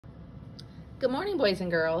Good morning, boys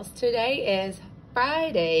and girls. Today is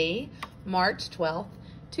Friday, March 12th,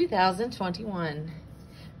 2021.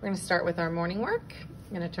 We're going to start with our morning work.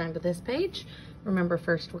 I'm going to turn to this page. Remember,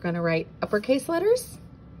 first we're going to write uppercase letters.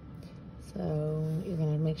 So you're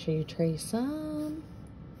going to make sure you trace some.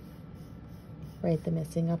 Write the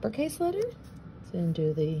missing uppercase letter. Then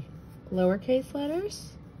do the lowercase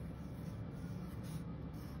letters.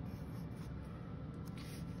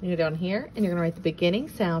 You go down here and you're gonna write the beginning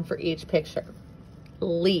sound for each picture.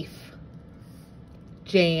 Leaf,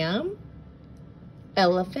 jam,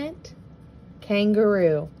 elephant,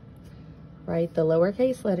 kangaroo. Write the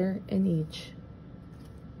lowercase letter in each.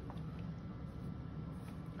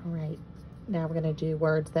 All right, now we're gonna do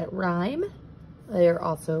words that rhyme. They are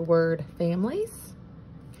also word families.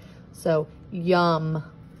 So yum,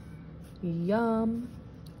 yum,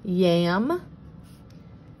 yam.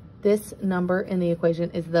 This number in the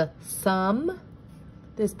equation is the sum.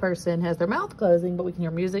 This person has their mouth closing, but we can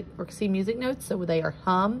hear music or see music notes, so they are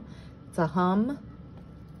hum. It's a hum.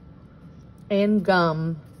 And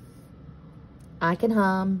gum. I can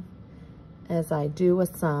hum as I do a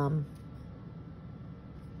sum.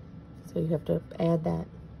 So you have to add that.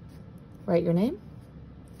 Write your name.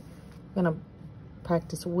 I'm gonna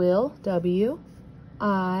practice will, W-I-L-L,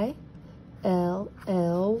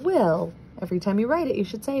 will. Every time you write it, you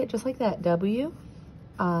should say it just like that. W-I-L-L,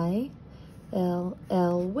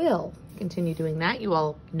 will. Continue doing that. You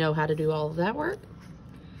all know how to do all of that work.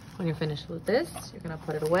 When you're finished with this, you're going to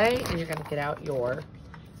put it away and you're going to get out your,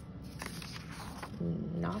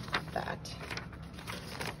 not that.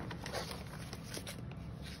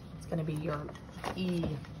 It's going to be your E.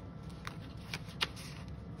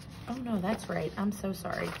 Oh no, that's right. I'm so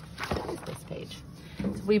sorry. What is this page?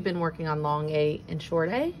 So we've been working on long A and short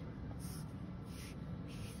A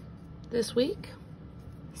this week.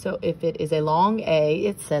 So if it is a long A,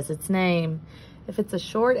 it says its name. If it's a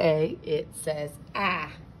short A, it says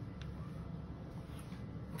ah.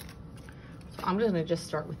 So I'm going to just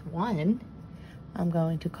start with one. I'm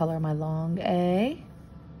going to color my long A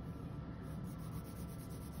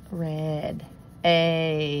red.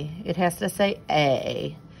 A. It has to say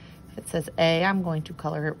A. If it says A, I'm going to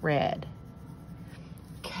color it red.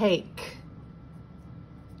 Cake.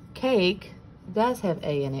 Cake does have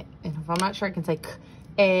A in it. And if I'm not sure, I can say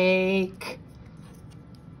cake.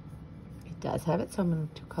 It does have it, so I'm going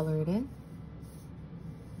to color it in.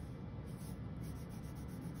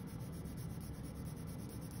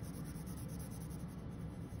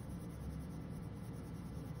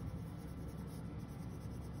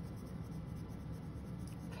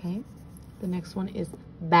 Okay. The next one is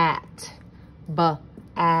bat.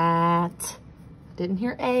 Bat. Didn't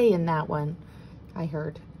hear A in that one. I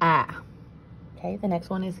heard ah. Okay, the next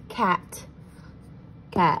one is cat.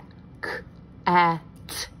 Cat.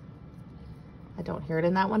 K-at. I don't hear it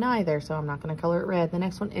in that one either, so I'm not going to color it red. The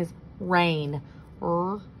next one is rain.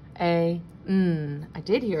 R-A-N. I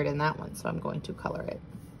did hear it in that one, so I'm going to color it.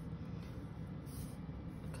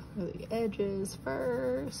 Color the edges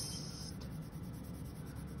first.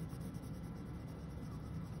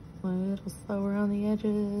 A little slower on the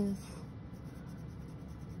edges.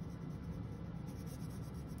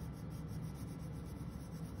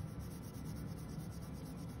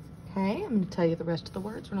 Okay, I'm going to tell you the rest of the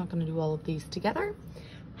words. We're not going to do all of these together.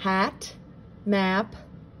 Hat, map,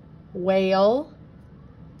 whale,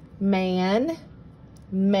 man,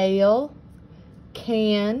 mail,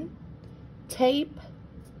 can, tape,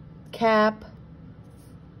 cap,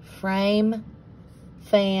 frame,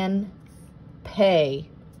 fan, pay.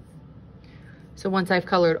 So once I've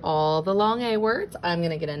colored all the long A words, I'm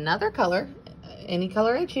going to get another color, any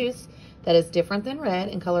color I choose, that is different than red,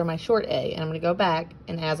 and color my short A. And I'm going to go back,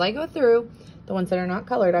 and as I go through, the ones that are not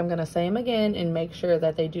colored, I'm going to say them again and make sure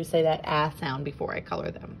that they do say that ah sound before I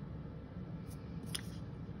color them.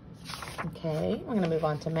 Okay, we're going to move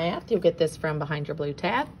on to math. You'll get this from behind your blue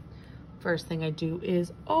tab. First thing I do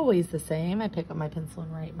is always the same. I pick up my pencil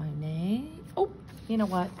and write my name. Oh, you know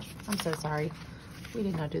what? I'm so sorry. We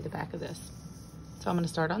did not do the back of this. So I'm going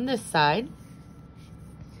to start on this side.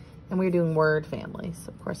 And we're doing word families.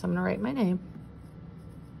 So of course, I'm going to write my name.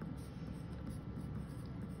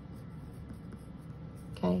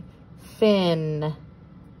 Okay. Fin.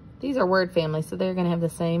 These are word families, so they're going to have the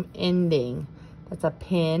same ending. That's a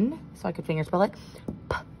pin. So I could fingerspell it.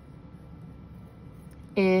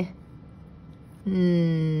 P.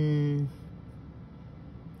 N.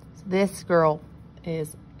 So this girl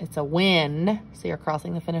is, it's a win. So you're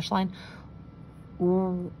crossing the finish line.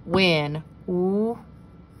 Win. Ooh.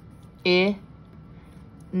 I.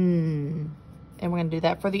 N. And we're going to do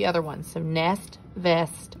that for the other ones. So nest,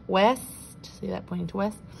 vest, west. See that pointing to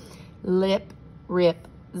west? lip, rip,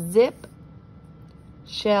 zip,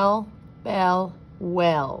 shell, bell,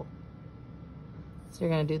 well. So you're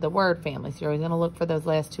going to do the word family. So you're always going to look for those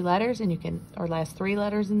last 2 letters, and you can, or last 3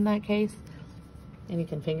 letters in that case, and you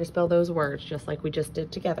can finger spell those words just like we just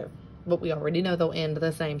did together. But we already know they'll end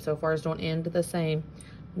the same. So far as don't end the same,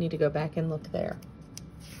 you need to go back and look there.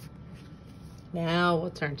 Now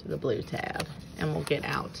we'll turn to the blue tab and we'll get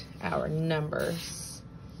out our numbers.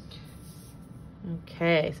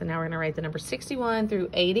 Okay, so now we're going to write the number 61 through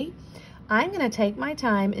 80. I'm going to take my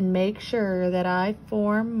time and make sure that I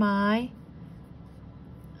form my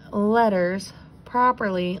letters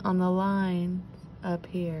properly on the line up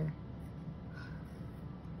here.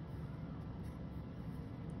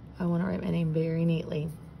 I want to write my name very neatly.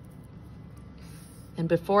 And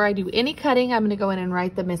before I do any cutting, I'm going to go in and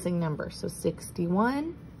write the missing numbers. So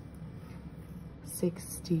 61,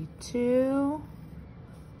 62,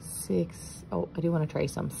 I do want to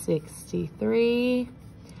trace them. 63,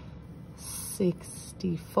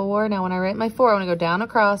 64. Now when I write my 4, I want to go down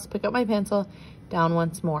across, pick up my pencil, down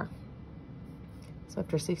once more. So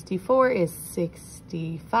after 64 is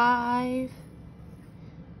 65,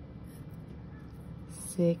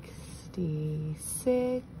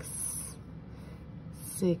 66,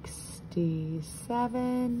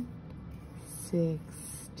 67,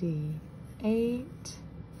 68,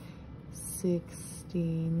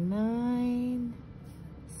 69,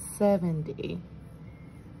 70,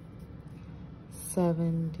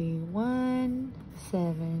 71,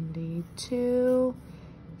 72,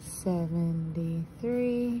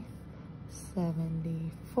 73,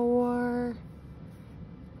 74,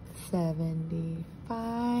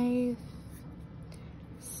 75,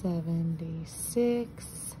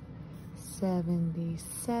 76,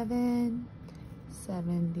 77,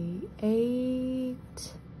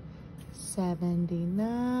 78,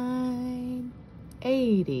 79,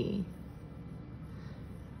 80.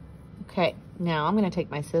 Okay, now I'm going to take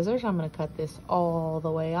my scissors. I'm going to cut this all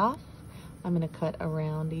the way off. I'm going to cut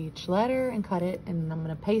around each letter and cut it, and I'm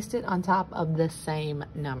going to paste it on top of the same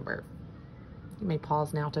number. You may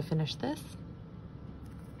pause now to finish this.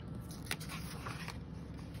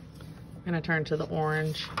 I'm going to turn to the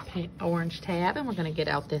orange tab, and we're going to get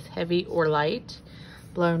out this heavy or light,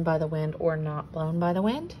 blown by the wind or not blown by the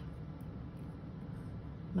wind.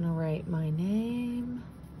 I'm going to write my name.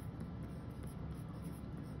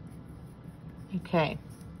 Okay.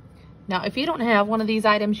 Now, if you don't have one of these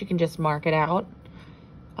items, you can just mark it out.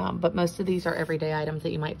 But most of these are everyday items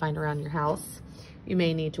that you might find around your house. You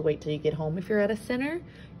may need to wait till you get home if you're at a center.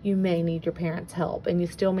 You may need your parents' help, and you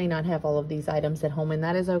still may not have all of these items at home, and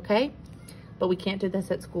that is okay. But we can't do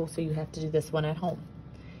this at school, so you have to do this one at home.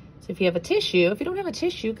 So if you have a tissue, if you don't have a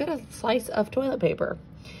tissue, get a slice of toilet paper.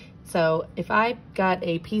 So if I got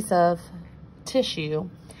a piece of tissue,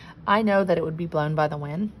 I know that it would be blown by the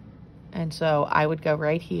wind. And so I would go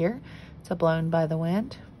right here to blown by the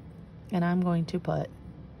wind. And I'm going to put,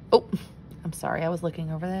 oh, I'm sorry, I was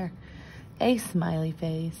looking over there. A smiley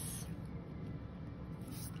face.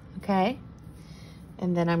 Okay.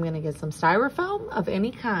 And then I'm going to get some styrofoam of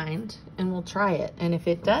any kind, and we'll try it. And if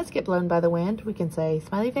it does get blown by the wind, we can say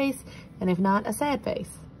smiley face, and if not, a sad face.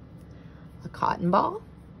 A cotton ball,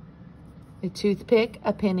 a toothpick,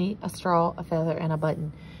 a penny, a straw, a feather, and a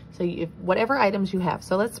button. So whatever items you have.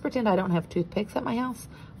 So let's pretend I don't have toothpicks at my house.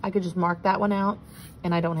 I could just mark that one out,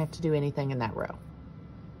 and I don't have to do anything in that row.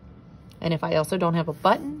 And if I also don't have a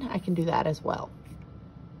button, I can do that as well.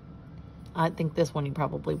 I think this one you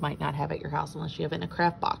probably might not have at your house unless you have it in a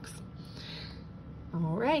craft box.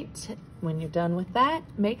 All right, when you're done with that,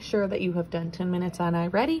 make sure that you have done 10 minutes on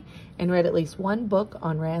iReady and read at least one book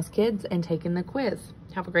on Raz Kids and taken the quiz.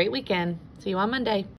 Have a great weekend. See you on Monday.